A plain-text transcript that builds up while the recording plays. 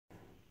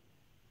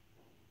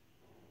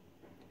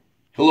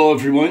Hello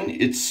everyone,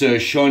 it's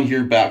Sean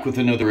here back with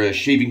another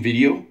shaving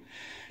video.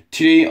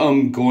 Today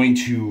I'm going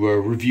to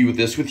review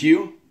this with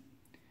you.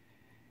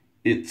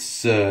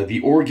 It's the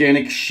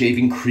Organic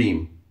Shaving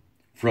Cream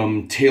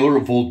from Taylor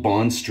of Old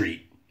Bond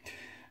Street.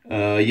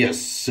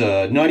 Yes,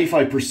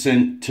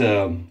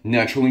 95%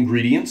 natural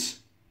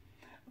ingredients.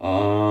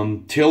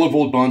 Taylor of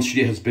Old Bond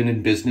Street has been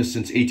in business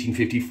since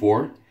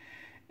 1854.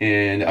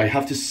 And I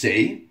have to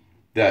say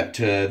that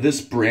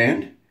this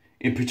brand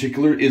in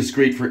particular is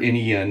great for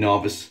any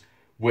novice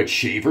wet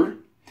shaver,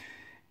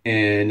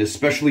 and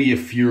especially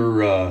if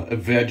you're a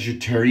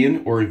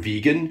vegetarian or a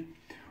vegan,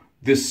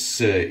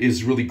 this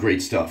is really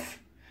great stuff.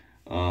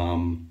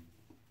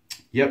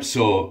 Yep,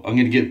 so I'm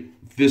gonna give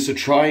this a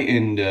try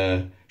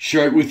and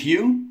share it with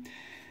you.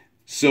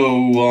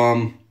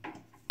 So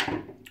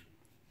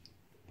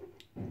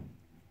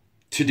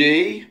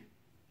today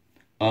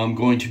I'm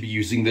going to be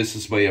using this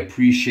as my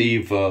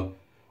pre-shave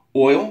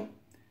oil.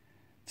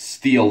 It's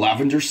the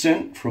lavender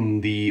scent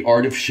from the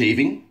Art of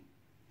Shaving.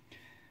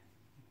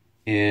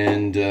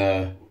 And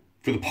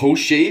for the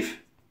post-shave,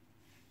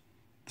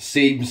 the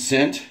same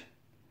scent,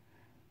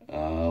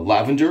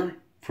 lavender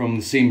from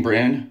the same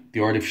brand, the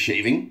Art of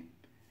Shaving.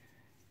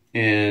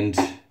 And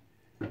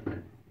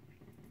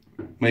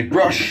my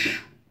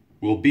brush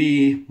will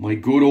be my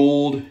good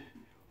old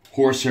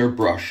horsehair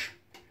brush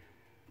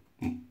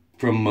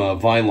from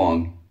Vie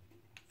Long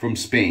from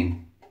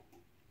Spain.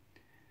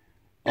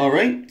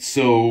 Alright,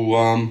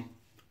 so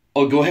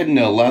I'll go ahead and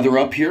lather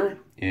up here,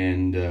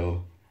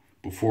 and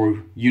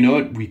before you know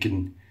it, we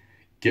can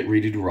get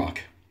ready to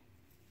rock.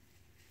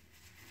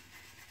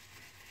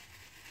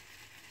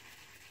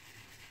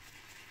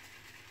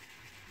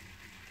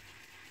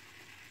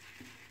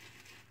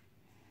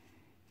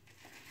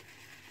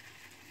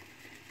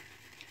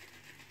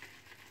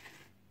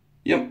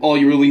 Yep, all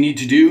you really need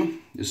to do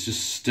is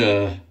just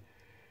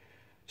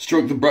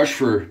stroke the brush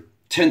for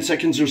 10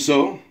 seconds or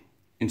so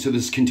into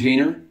this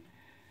container,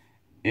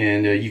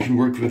 and you can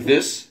work with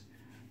this.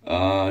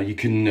 You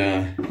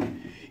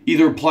can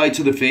either apply it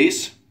to the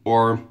face,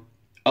 or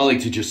I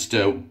like to just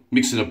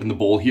mix it up in the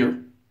bowl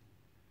here,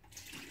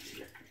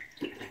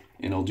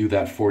 and I'll do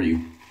that for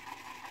you.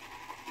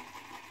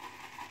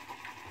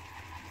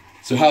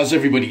 So how's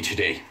everybody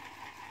today?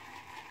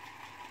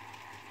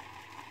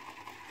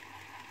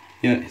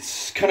 Yeah,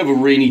 it's kind of a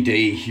rainy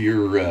day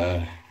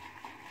here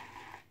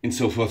in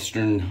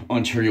southwestern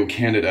Ontario,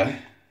 Canada,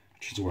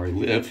 which is where I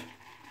live,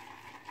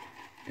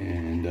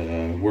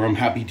 and where I'm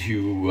happy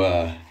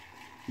to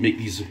make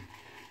these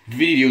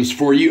videos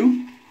for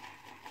you.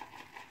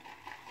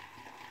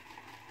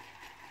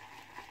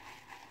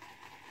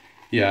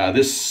 Yeah,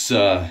 this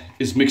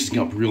is mixing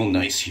up real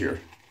nice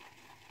here.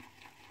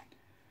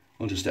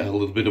 I'll just add a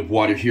little bit of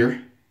water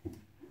here.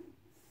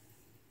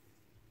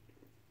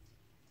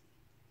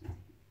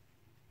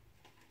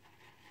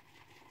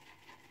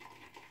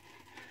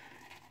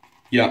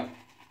 Yeah.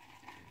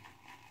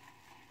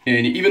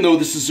 And even though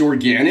this is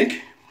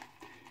organic,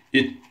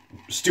 it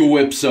still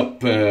whips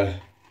up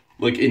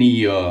like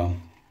any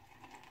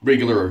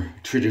regular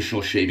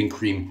traditional shaving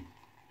cream.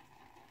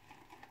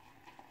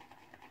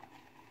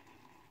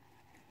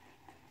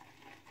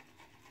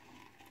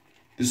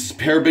 This is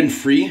paraben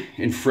free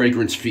and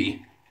fragrance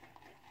free.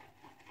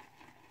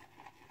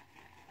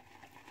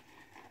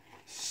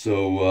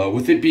 So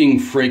with it being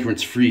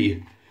fragrance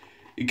free,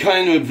 it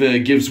kind of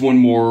gives one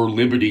more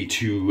liberty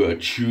to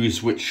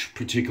choose which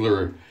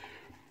particular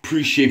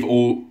pre-shave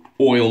oil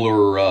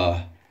or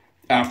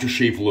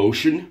aftershave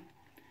lotion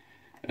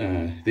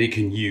they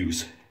can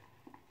use.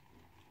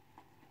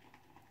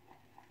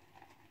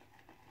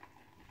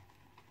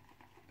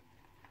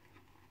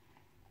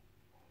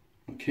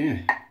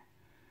 Okay,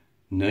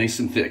 nice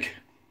and thick.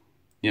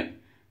 Yeah,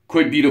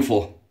 quite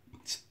beautiful.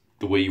 It's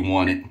the way you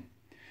want it.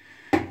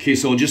 Okay,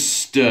 so I'll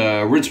just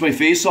rinse my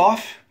face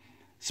off.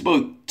 It's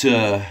about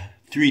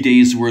 3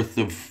 days worth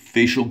of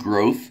facial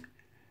growth.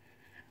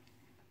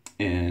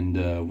 And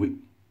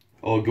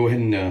I'll go ahead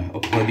and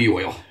apply the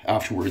oil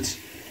afterwards.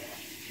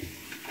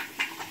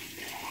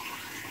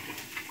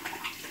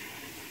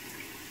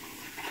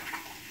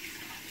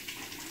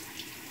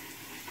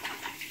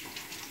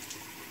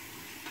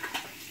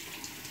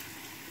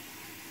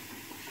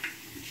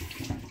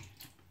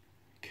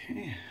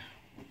 Okay,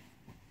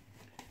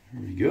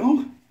 there we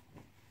go.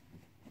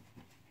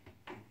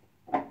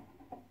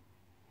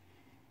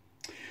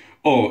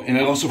 Oh, and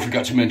I also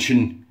forgot to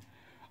mention,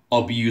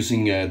 I'll be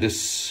using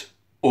this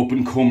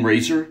open comb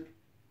razor,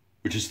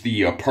 which is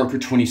the Parker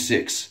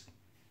 26.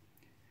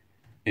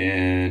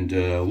 And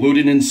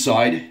loaded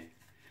inside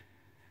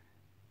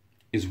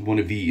is one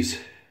of these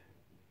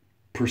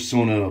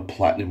Personna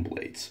Platinum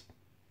blades.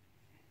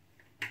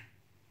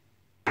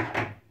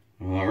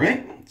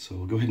 Alright, so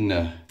we'll go ahead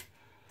and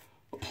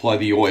apply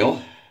the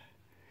oil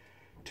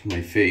to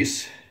my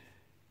face.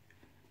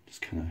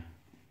 Just kind of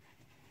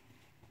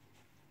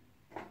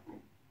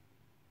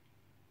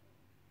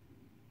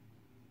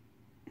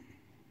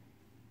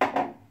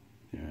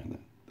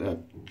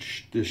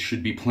this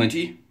should be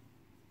plenty.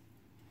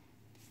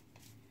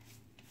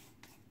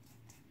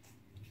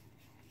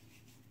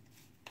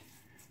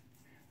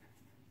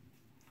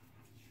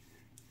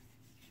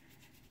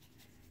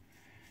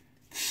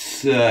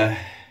 it's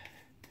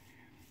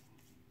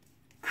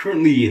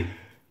currently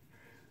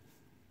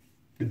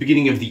the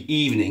beginning of the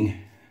evening,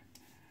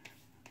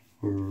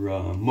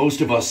 where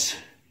most of us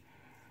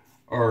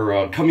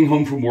are coming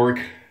home from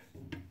work,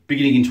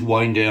 beginning to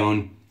wind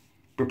down,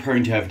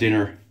 preparing to have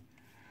dinner.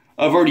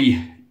 I've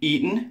already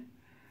eaten,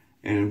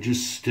 and I'm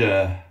just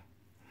kind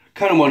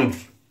of want to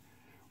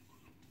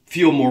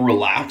feel more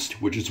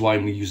relaxed, which is why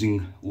I'm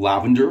using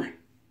lavender.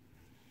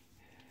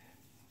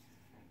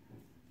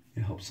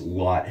 It helps a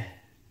lot.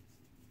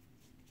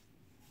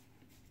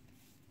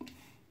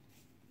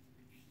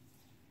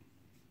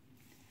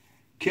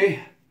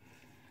 Okay,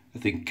 I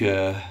think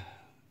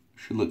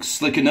should look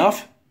slick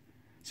enough.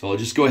 So I'll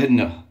just go ahead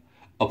and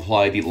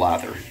apply the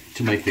lather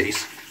to my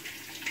face.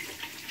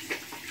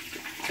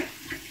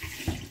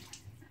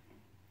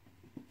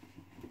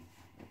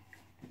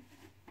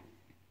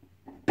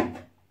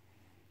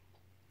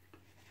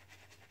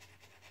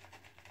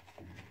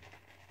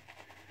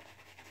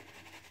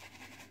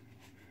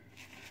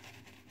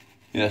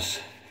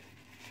 Yes.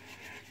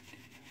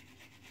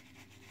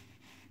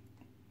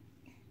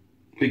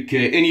 Like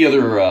any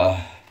other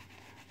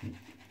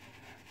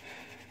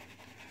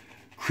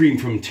cream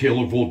from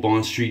Taylor Gold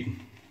Bond Street,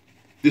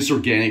 this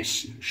organic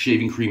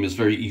shaving cream is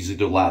very easy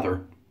to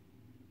lather.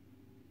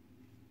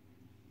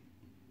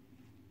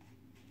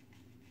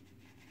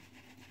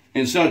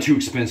 And it's not too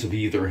expensive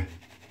either.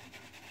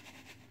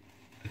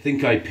 I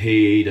think I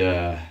paid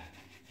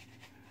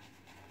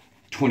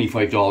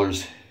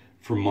 $25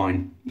 for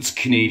mine. It's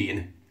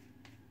Canadian.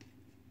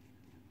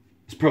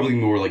 It's probably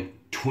more like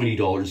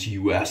 $20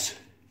 US.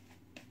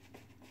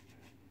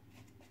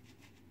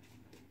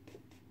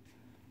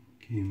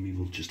 Okay, maybe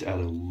we'll just add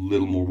a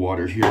little more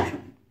water here.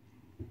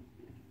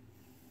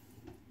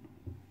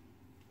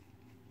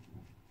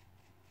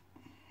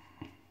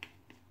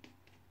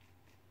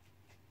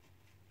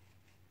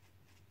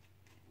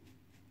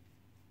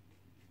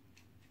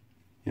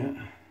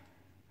 Yeah,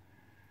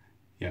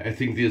 I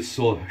think this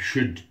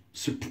should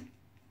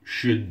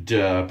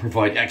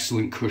provide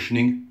excellent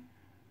cushioning,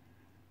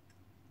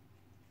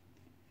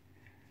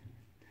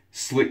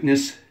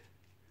 slickness.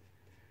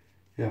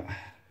 Yeah.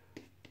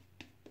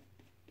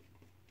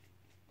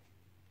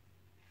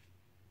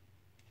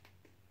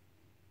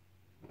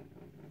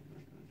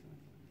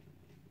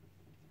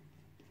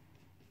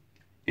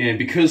 And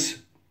because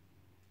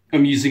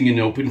I'm using an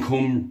open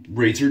comb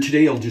razor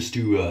today, I'll just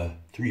do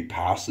 3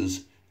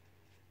 passes.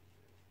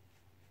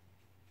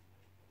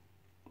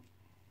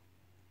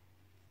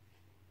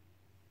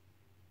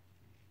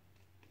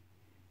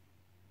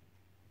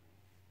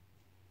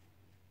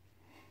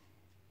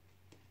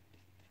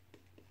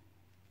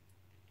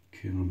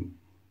 Okay.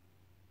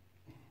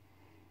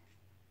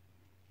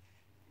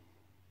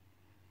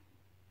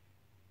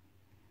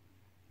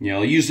 Yeah,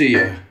 I'll use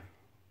a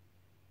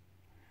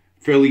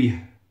fairly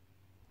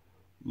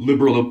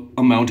liberal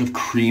amount of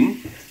cream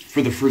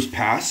for the first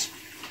pass.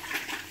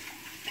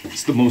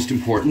 It's the most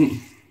important.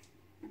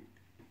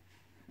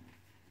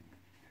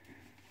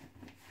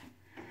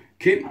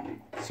 Okay,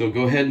 so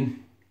go ahead.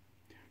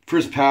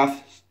 First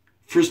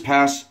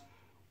pass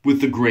with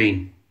the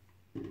grain,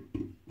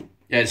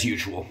 as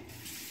usual.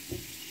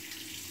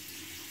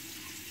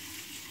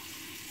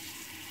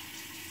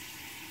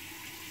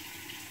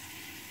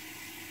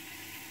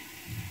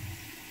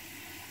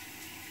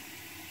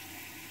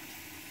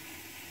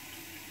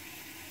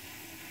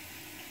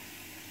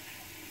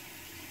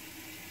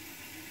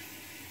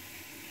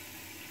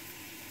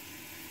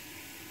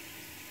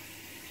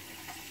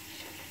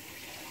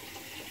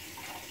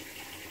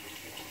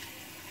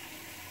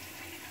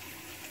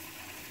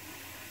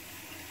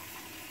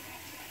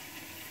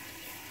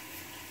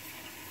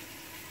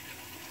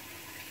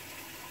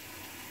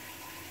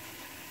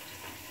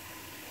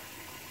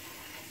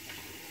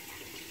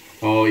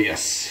 Oh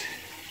yes.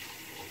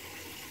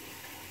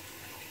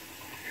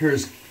 Hair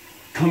is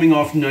coming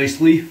off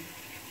nicely.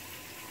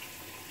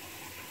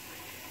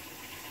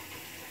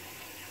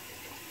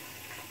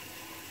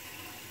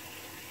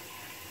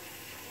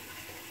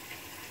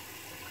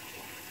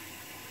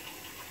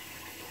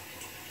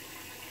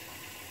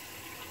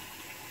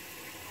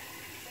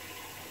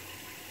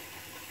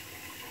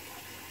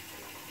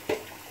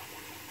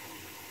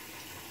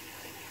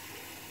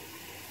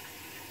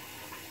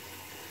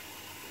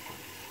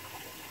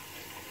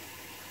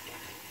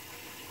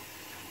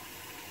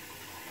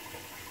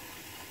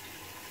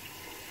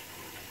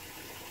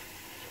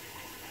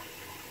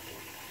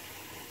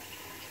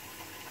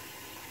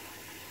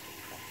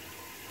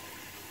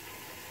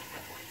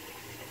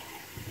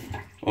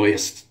 Oh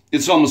yes,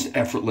 it's almost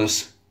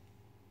effortless.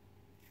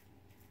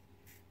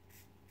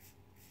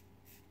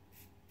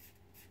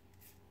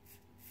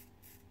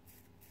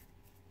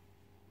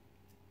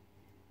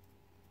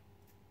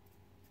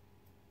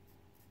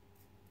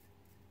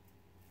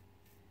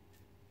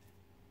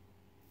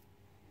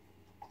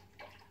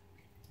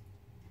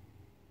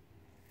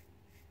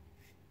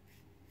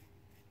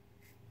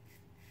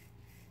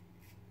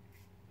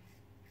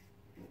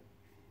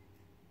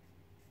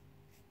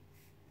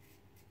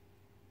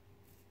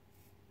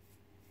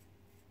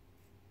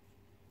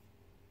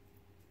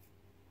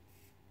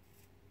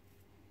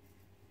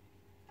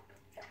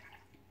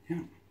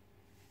 Yeah.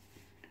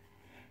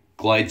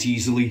 Glides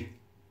easily.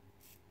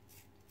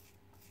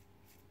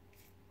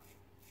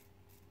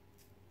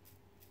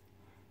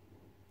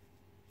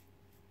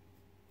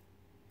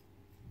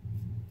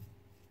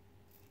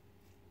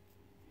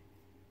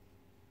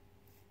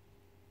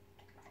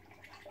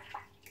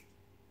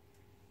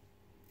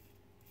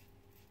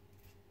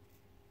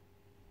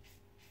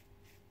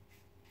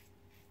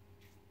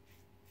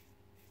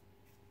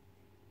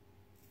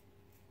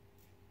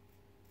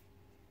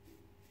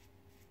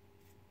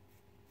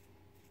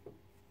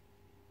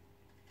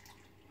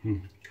 You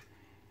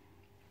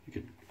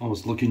could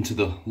almost look into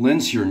the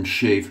lens here and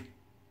shave.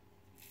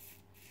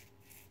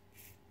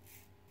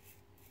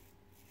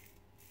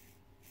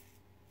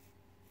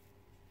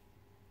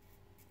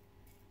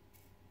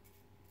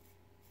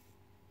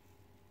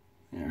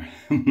 There.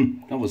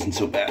 That wasn't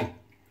so bad.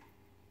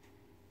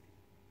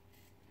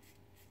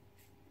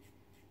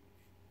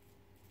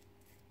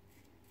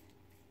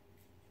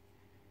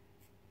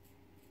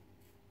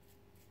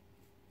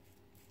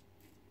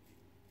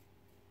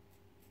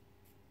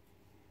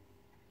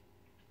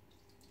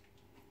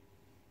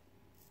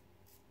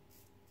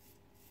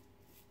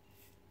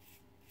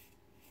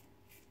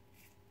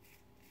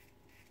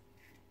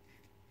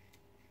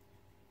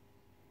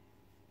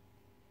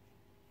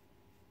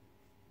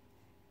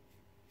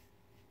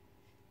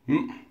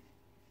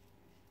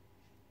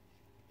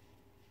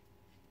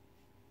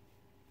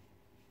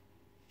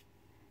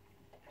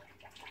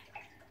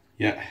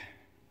 Yeah.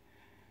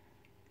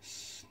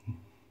 It's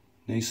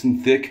nice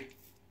and thick.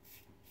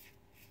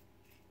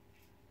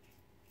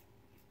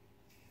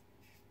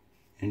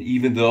 And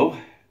even though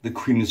the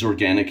cream is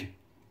organic,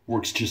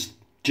 works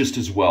just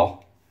as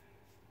well.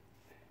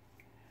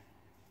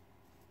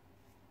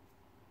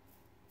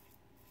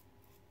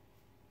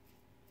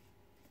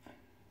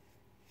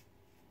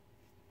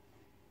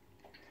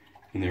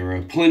 And there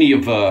are plenty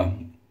of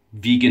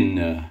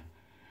vegan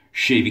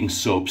shaving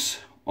soaps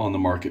on the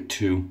market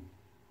too.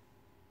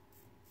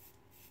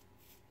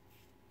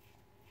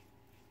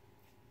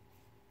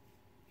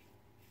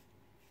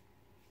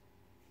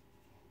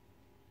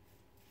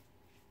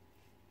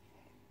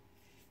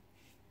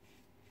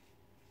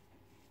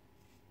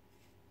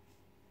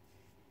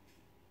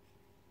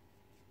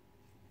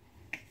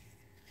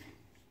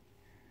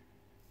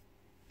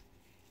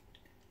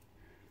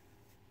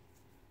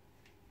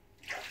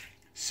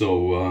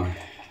 So,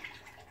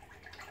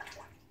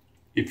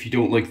 if you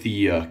don't like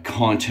the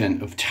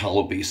content of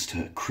tallow-based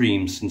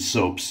creams and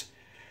soaps,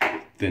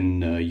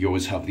 then you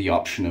always have the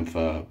option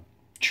of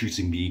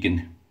choosing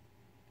vegan.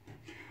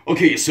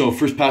 Okay, so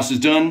first pass is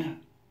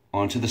done.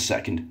 On to the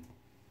second.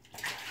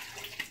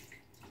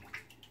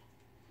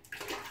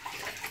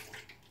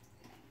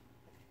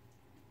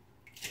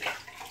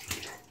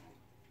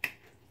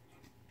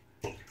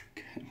 Okay.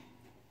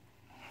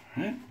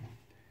 All right.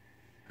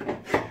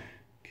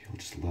 Okay, I'll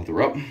just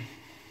lather up.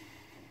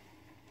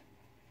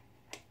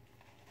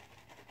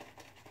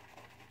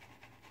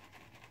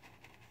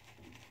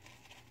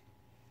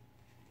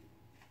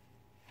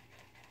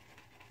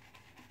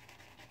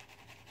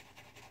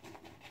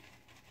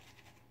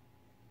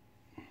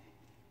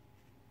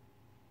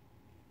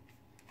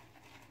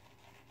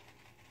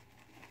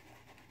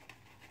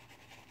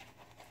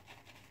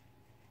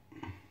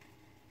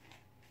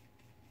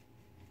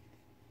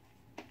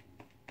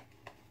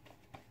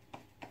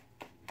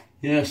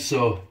 Yeah,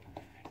 so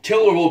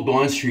Taylor of Old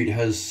Bond Street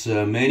has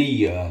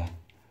many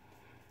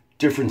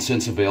different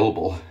scents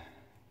available.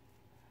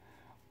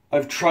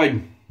 I've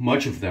tried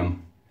much of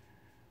them,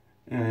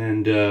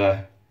 and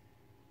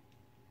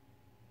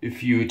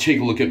if you take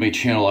a look at my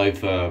channel,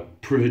 I've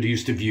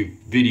produced a few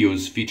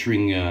videos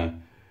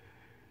featuring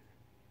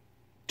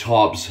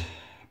TOBS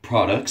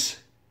products.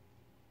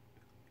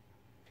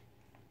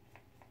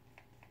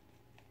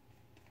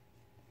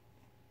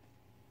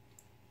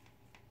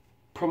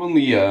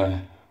 Probably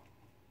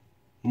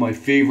my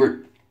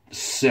favorite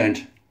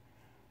scent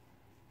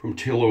from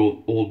Taylor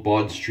Old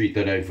Bond Street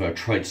that I've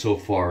tried so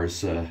far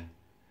is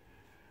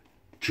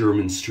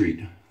German Street.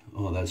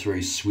 Oh, that's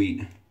very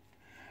sweet.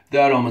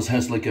 That almost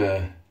has like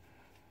a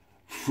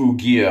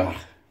fougere,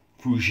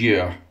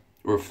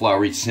 or a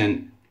flowery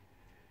scent.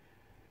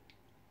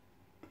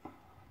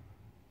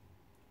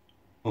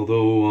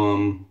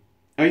 Although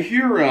I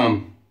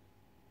hear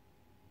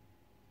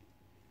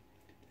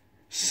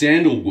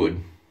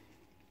sandalwood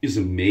is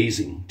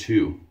amazing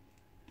too.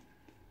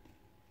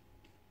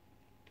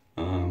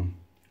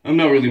 I'm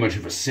not really much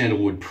of a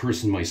sandalwood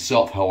person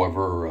myself,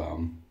 however,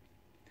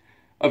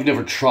 I've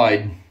never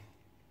tried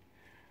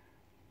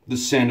the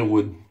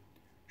sandalwood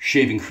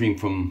shaving cream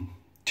from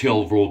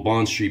Taylor of Old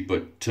Bond Street,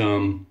 but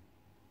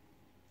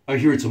I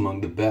hear it's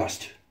among the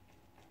best.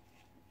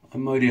 I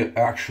might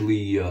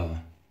actually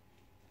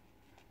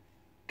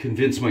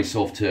convince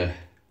myself to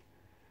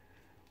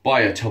buy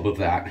a tub of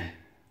that.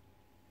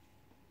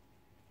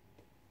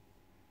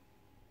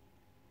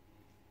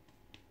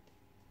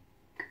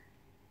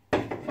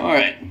 All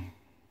right,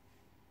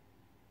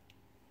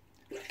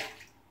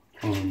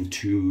 on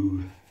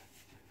to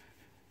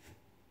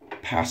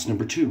pass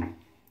number 2,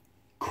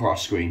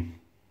 cross grain.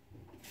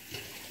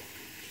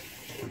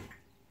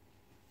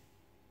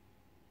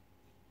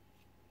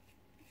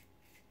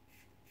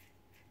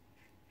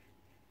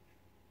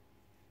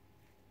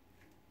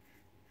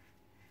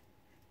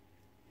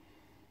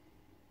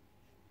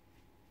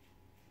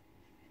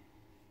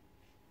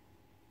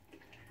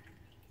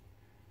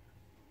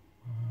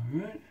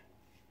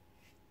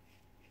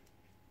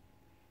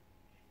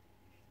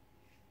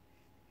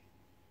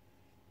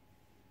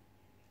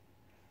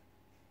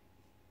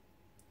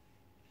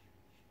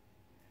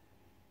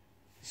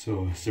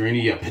 So, is there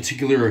any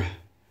particular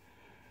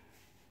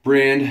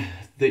brand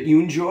that you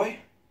enjoy?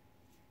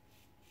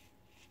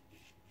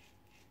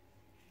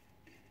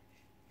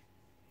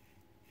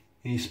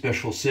 Any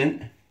special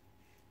scent?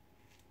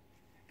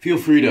 Feel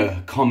free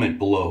to comment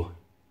below.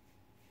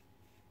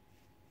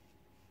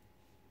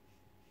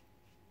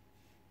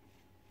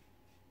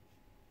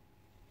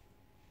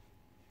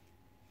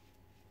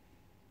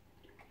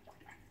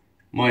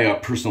 My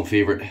personal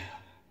favorite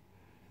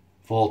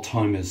of all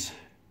time is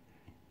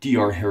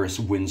D.R. Harris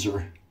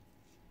Windsor.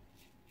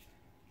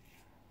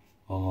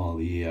 Oh,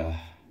 the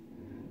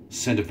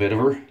scent of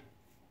vetiver.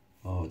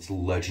 Oh, it's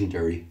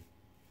legendary.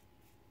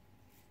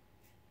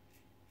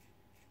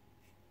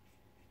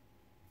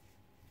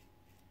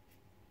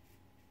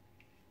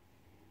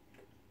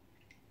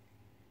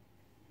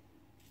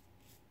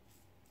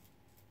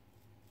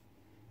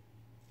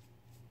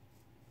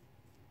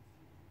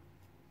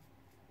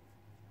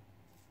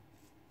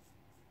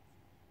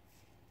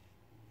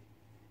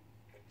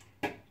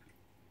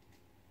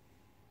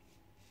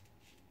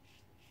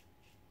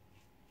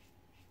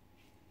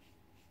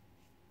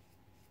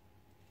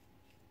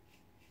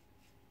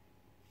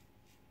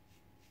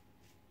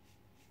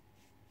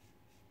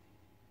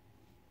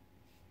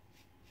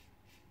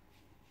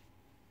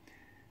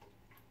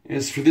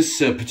 As for this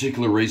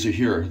particular razor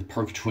here, the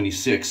Park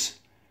 26,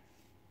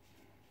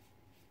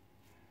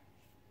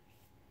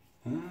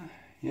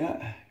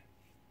 yeah,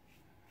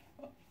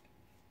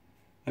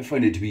 I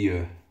find it to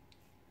be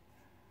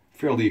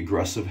fairly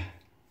aggressive,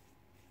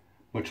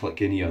 much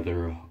like any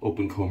other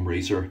open comb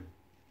razor.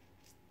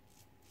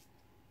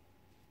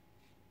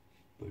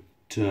 But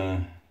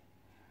the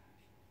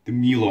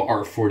Miele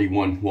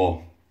R41,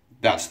 well,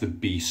 that's the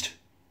beast.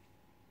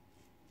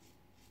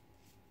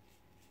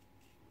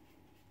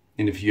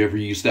 And if you ever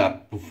used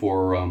that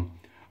before,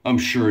 I'm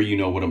sure you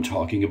know what I'm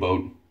talking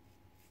about.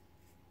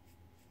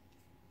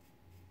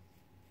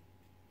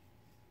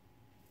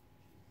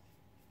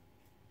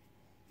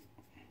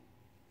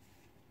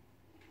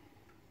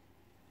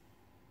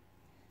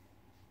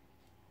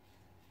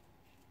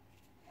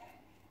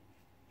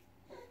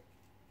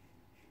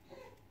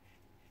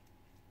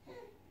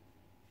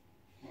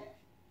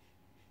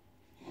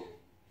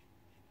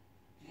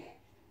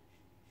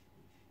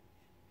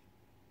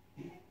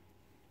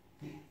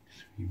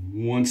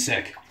 One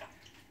sec.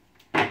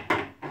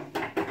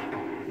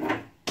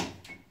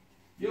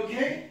 You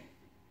okay?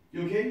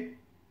 You okay?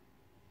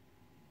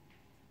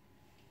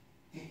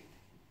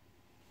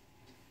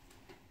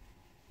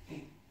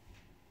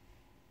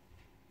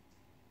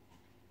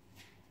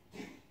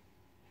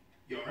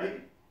 You all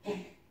right?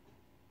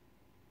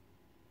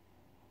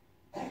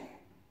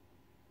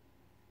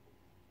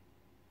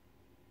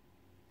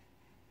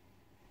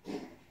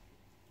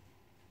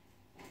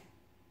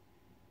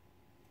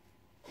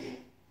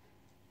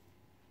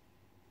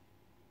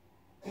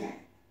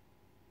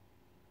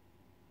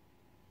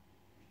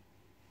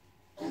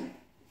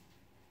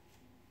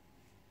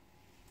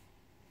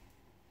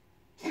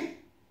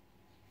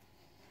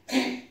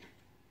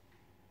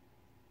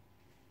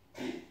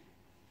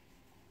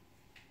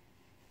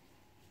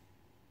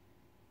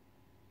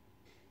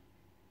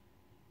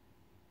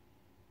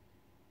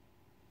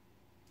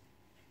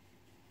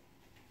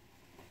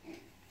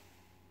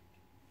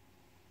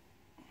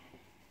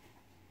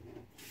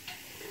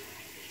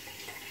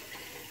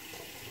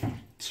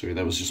 Sorry,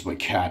 that was just my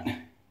cat.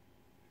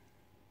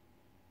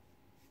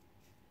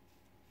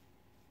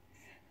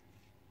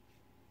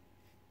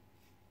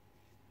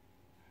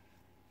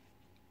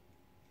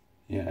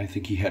 Yeah, I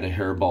think he had a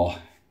hairball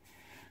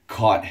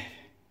caught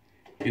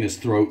in his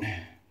throat.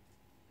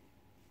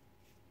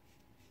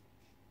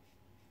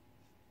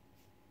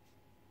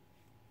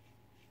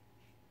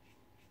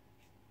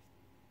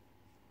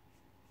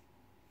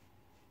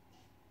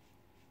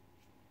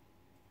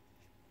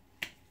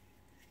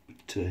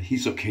 But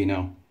he's okay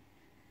now.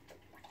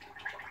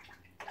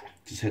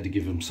 Just had to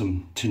give him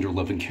some tender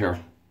love and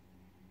care.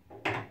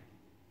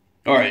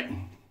 All right.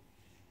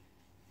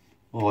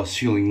 Oh, it's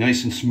feeling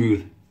nice and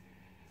smooth.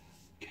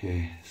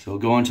 Okay, so I'll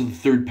go on to the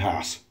third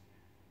pass.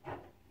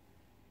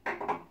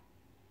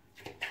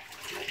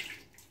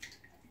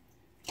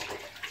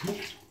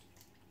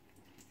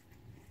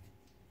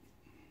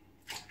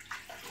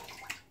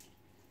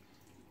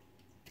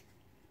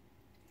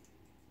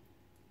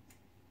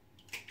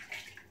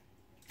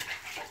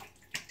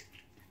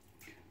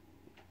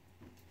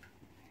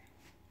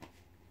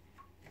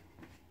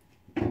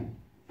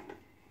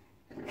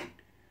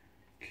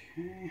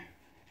 Okay.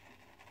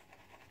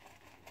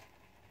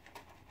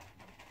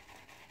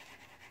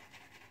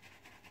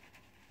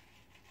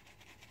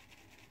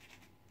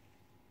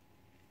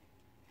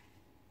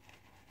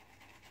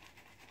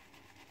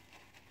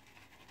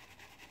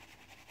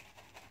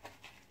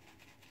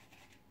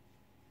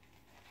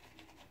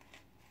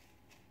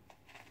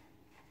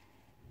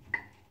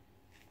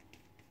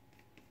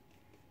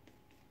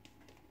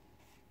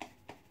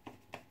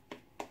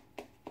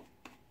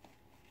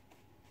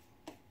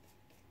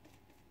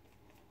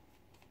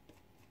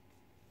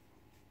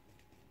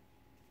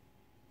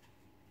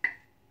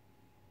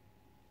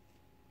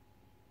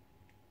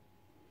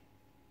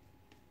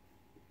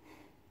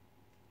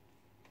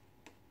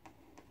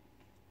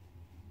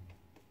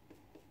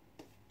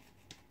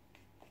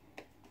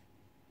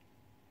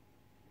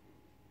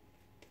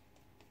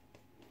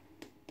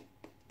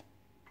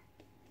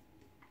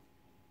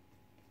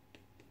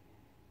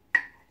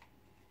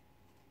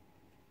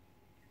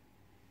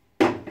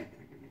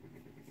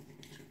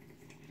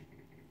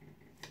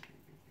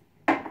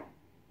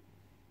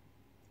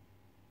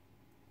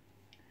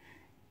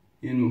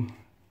 in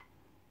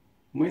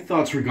my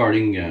thoughts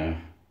regarding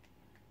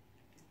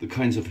the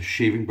kinds of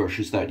shaving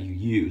brushes that you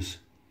use,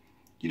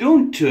 you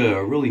don't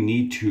really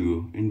need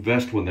to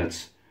invest one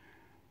that's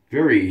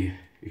very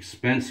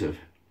expensive,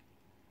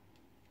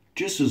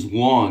 just as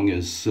long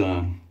as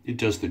it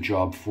does the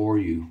job for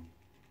you.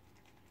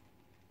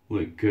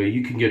 Like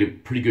you can get a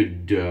pretty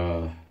good,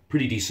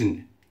 pretty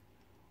decent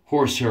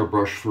horsehair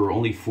brush for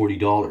only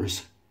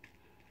 $40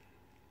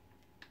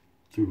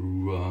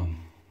 through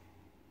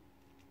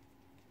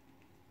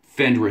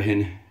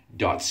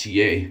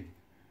fendrihan.ca,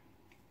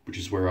 which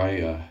is where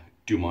I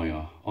do my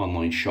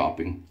online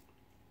shopping.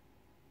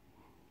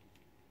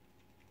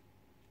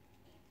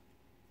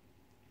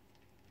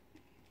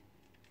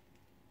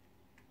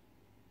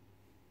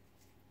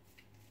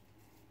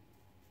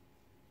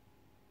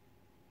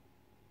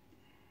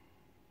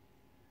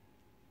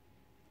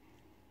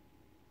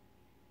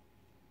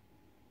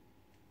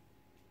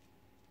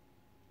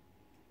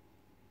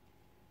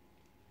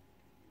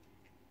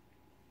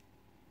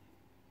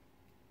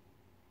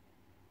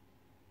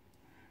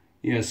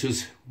 Yeah, so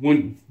as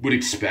one would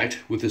expect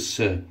with this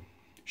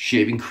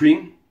shaving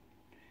cream,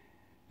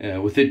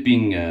 with it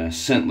being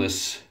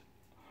scentless,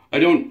 I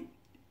don't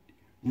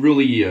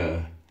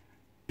really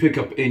pick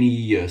up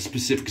any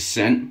specific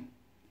scent.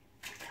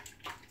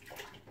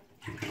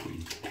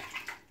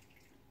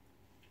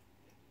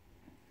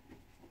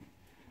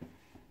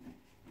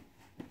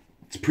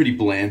 It's pretty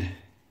bland.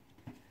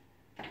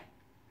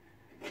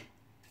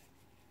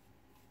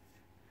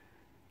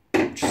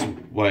 Which is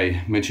why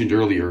I mentioned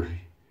earlier,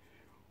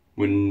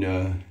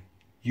 when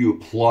you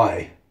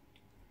apply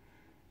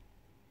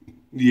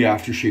the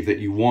aftershave that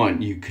you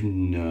want, you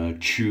can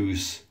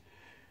choose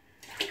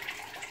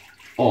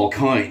all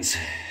kinds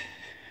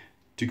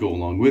to go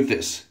along with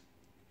this.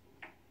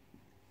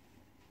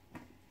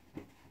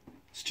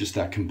 It's just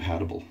that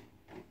compatible.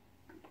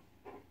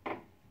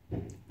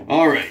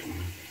 All right.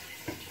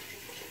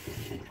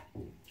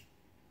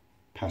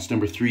 Pass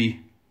number 3,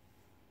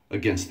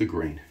 against the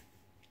grain.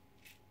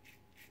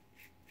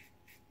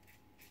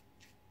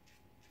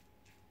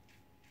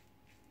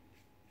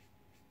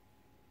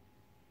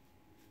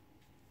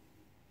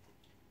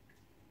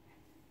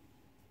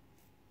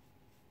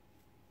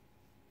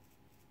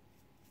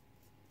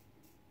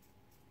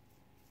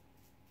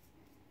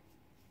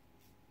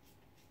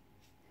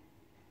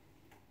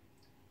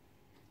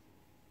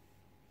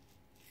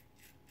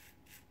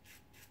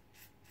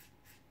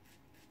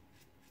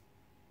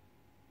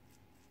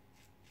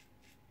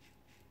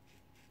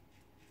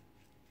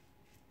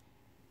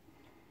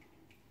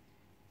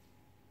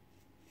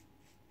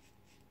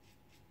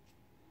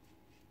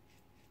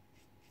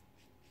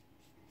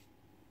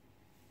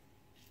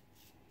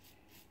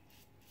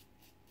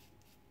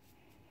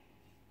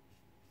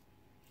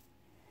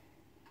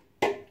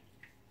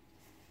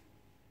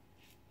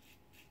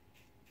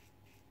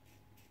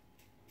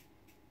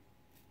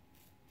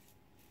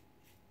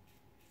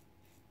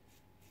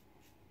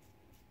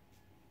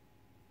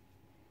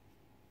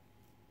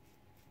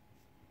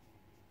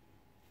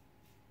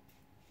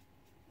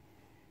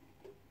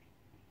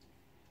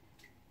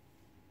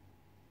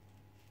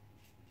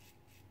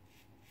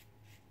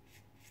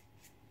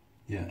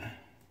 Yeah.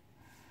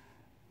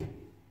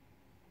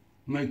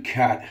 My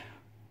cat,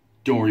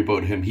 don't worry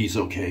about him, he's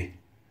okay.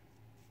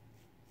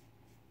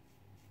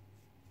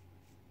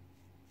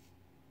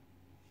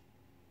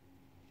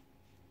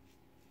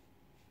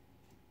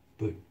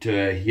 But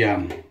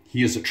yeah,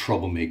 he is a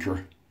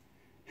troublemaker.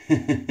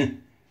 But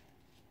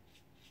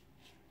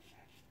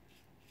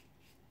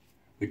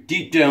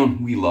deep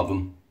down, we love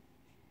him.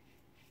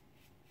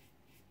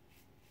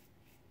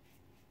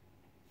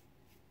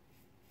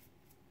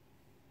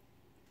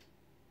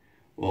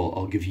 Well,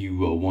 I'll give you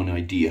one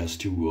idea as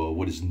to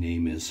what his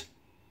name is.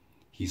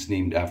 He's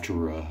named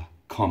after a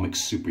comic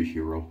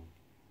superhero.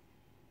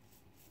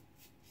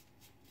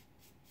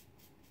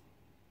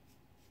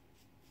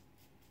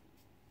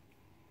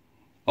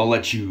 I'll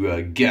let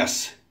you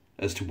guess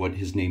as to what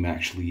his name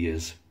actually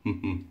is.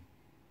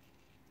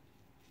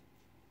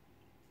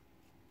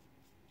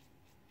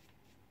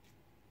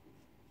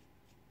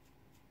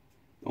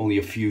 Only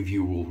a few of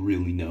you will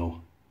really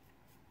know.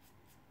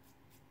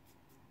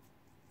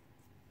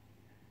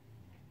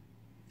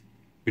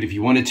 But if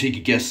you want to take a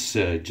guess,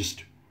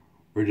 just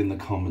write in the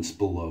comments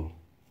below.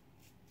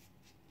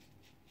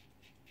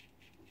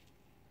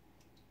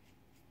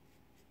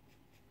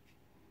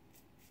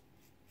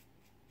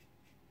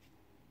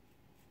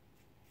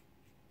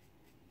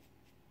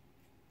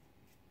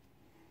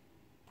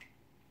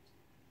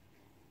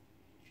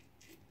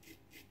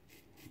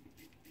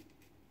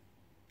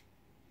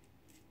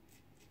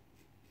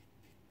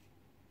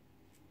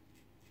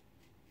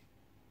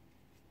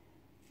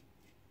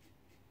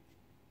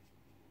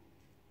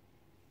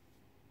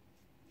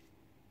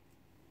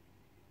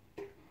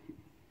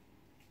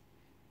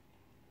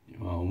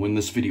 When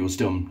this video is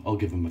done, I'll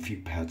give him a few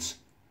pats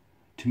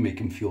to make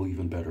him feel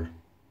even better.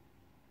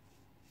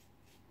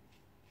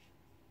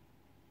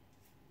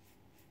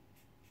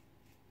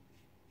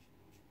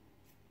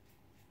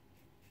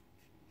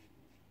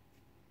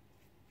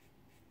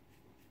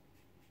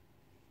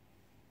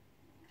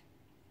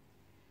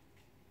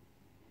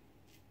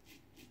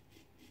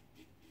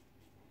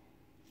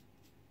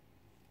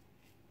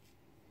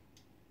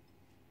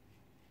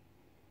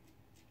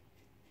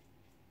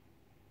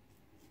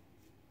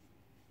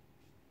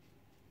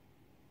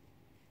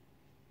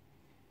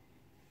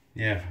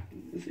 Yeah,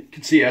 you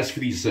can see as for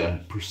these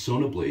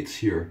Personna blades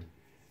here,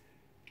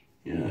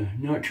 yeah,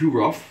 not too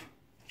rough,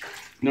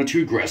 not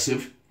too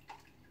aggressive,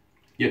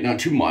 yet not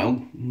too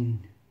mild.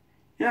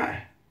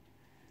 Yeah,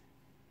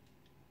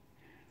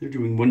 they're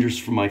doing wonders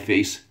for my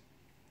face.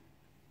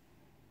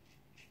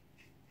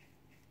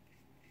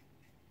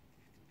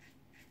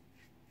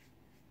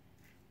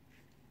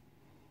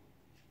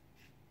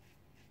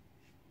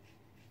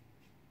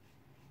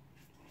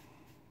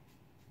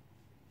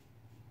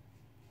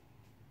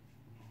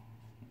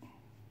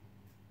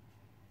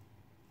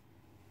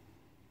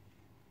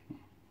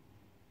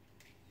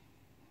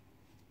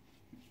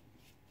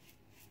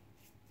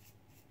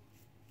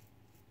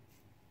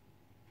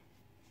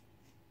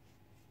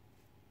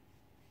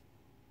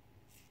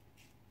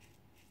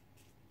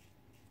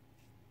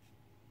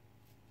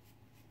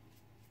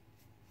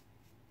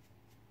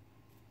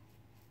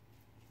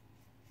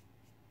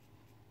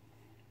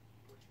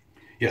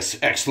 Yes,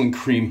 excellent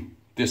cream.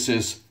 This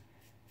is.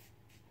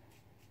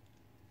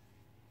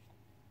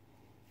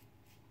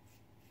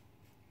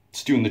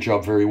 It's doing the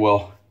job very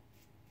well.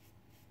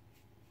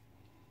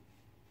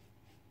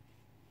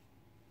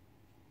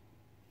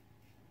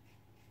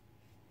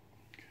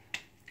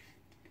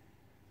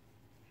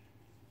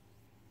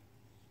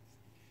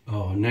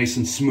 Oh, nice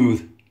and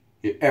smooth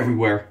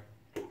everywhere.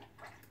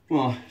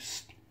 Well,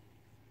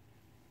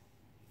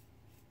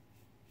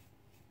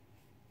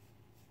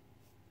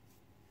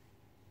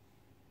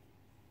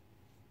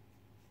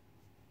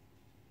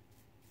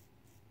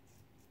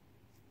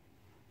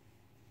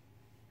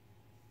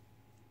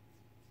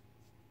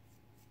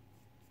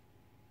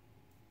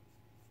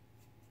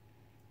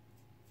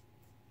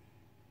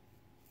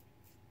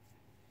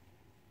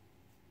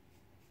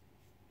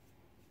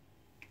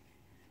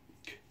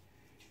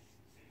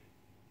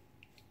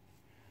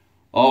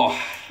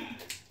 oh,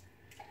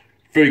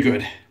 very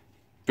good,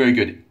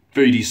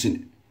 very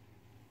decent.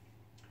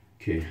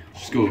 Okay,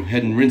 just go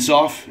ahead and rinse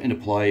off and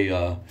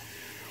apply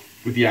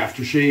with the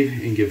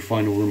aftershave and give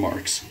final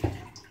remarks.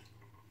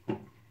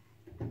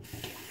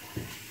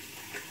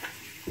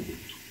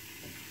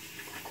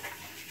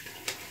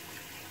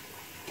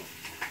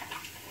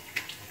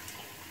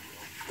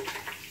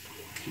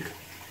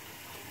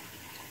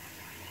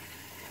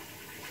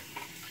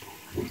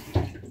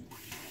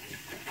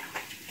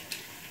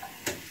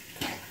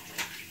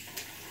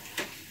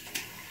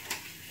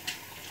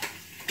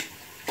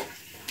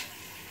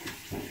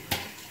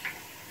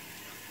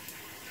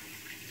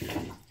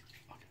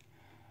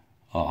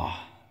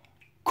 Ah,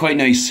 quite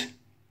nice.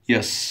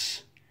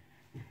 Yes,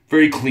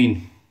 very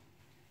clean.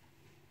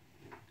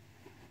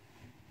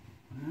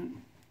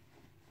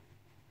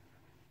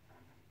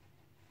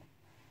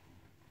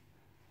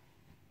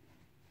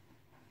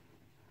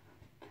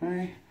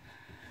 Okay.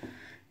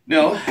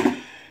 Now,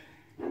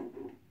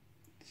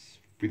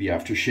 for the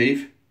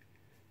aftershave,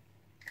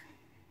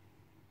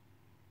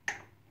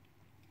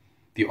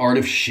 the art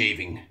of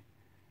shaving,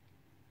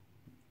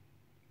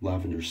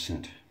 lavender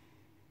scent.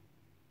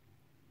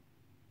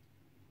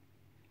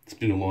 It's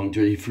been a long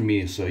day for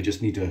me, so I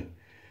just need to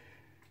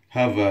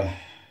have a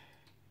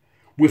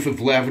whiff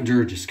of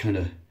lavender, just kind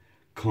of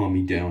calm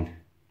me down.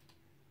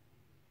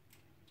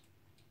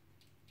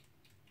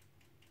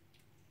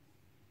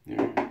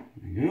 There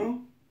we go.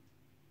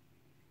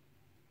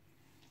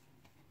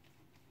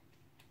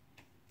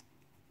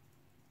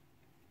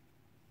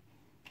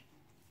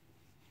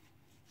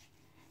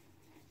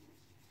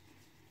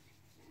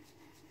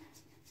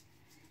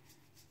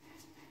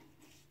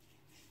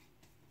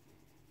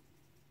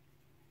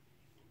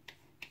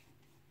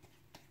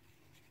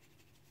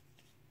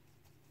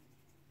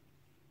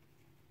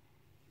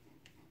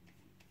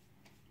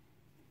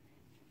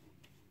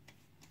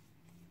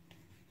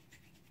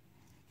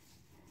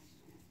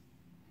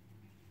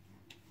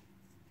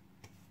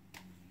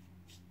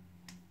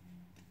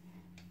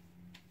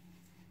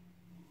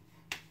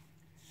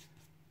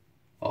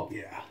 Oh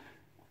yeah,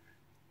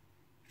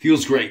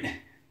 feels great.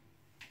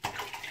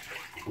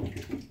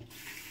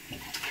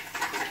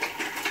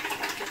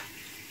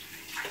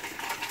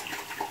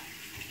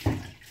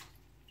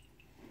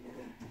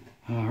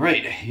 All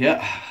right,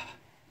 yeah.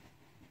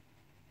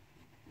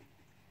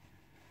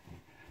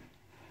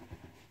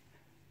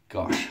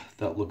 Gosh,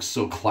 that looks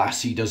so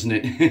classy, doesn't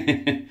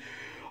it?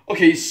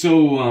 Okay,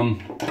 so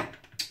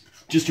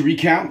just to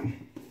recap,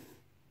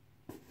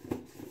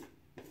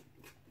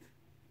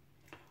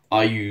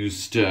 I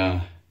used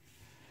the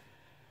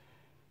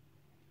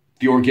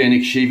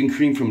organic shaving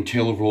cream from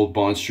Taylor of Old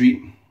Bond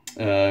Street.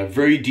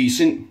 Very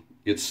decent.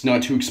 It's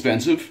not too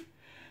expensive.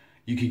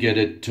 You could get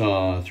it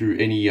through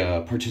any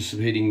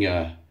participating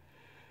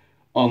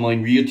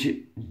online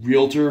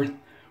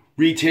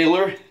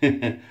retailer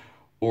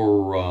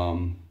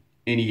or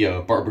any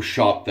barber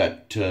shop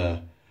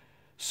that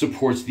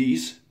supports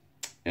these.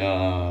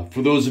 For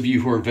those of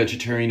you who are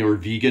vegetarian or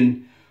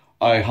vegan,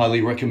 I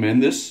highly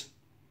recommend this.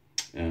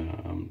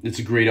 It's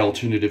a great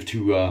alternative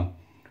to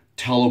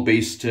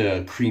tallow-based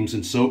creams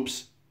and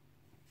soaps.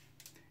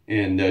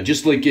 And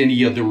just like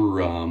any other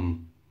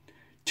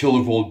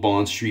Taylor of Old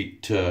Bond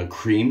Street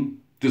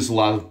cream, this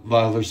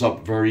lathers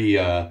up very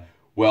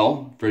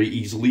well, very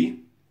easily.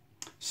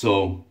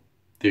 So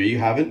there you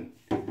have it.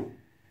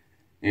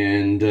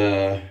 And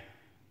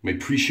my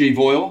pre-shave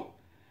oil,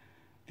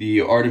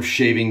 the Art of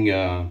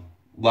Shaving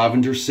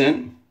lavender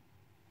scent.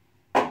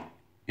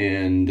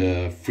 And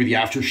for the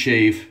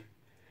aftershave,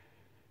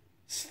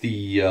 it's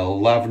the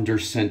lavender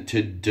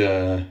scented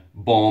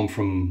balm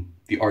from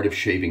the Art of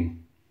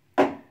Shaving.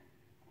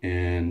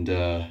 And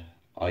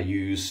I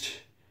used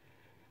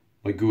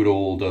my good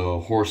old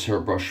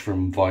horsehair brush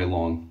from Vie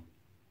Long.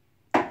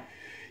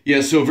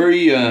 Yeah, so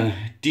very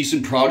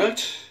decent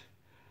product.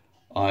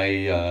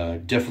 I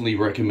definitely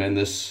recommend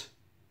this.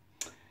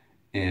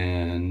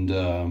 And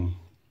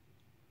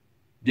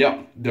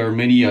yeah, there are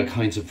many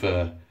kinds of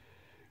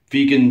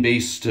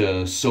vegan-based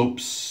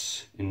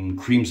soaps and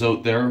creams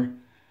out there.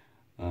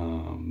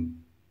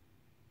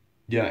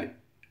 Yeah,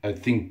 I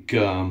think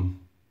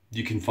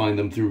you can find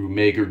them through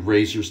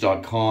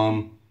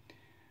maggardrazors.com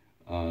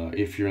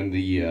if you're in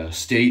the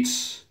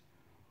States,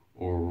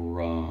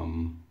 or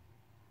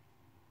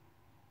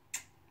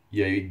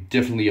yeah,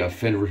 definitely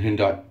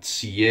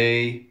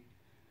fenderhin.ca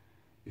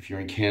if you're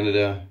in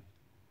Canada,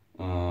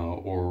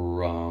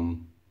 or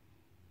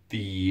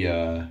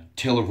the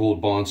Taylor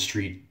Road Bond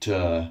Street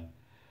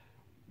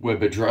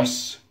web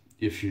address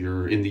if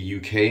you're in the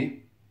UK.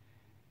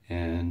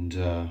 And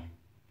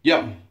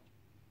yeah,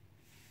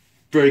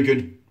 very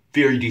good,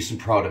 very decent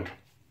product.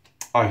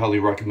 I highly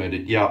recommend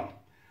it. Yeah,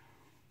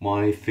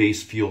 my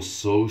face feels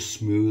so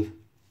smooth.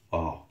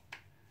 Oh,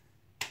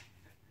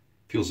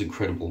 feels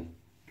incredible.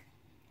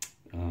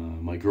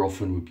 My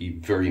girlfriend would be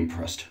very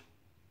impressed.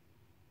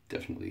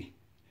 Definitely.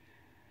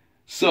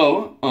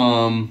 So,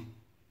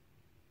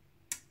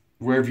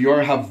 wherever you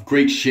are, have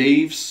great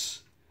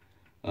shaves.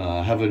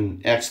 Have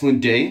an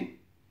excellent day.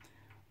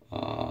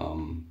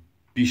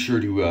 Be sure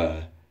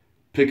to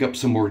pick up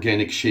some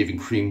organic shaving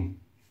cream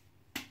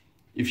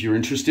if you're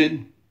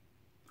interested.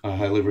 I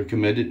highly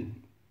recommend it,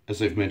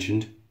 as I've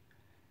mentioned.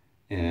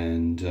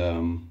 And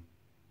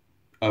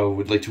I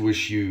would like to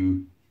wish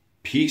you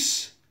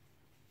peace,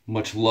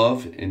 much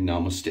love, and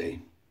namaste.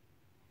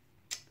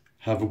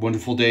 Have a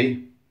wonderful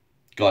day.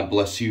 God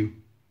bless you.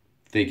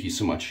 Thank you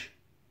so much.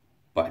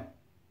 Bye.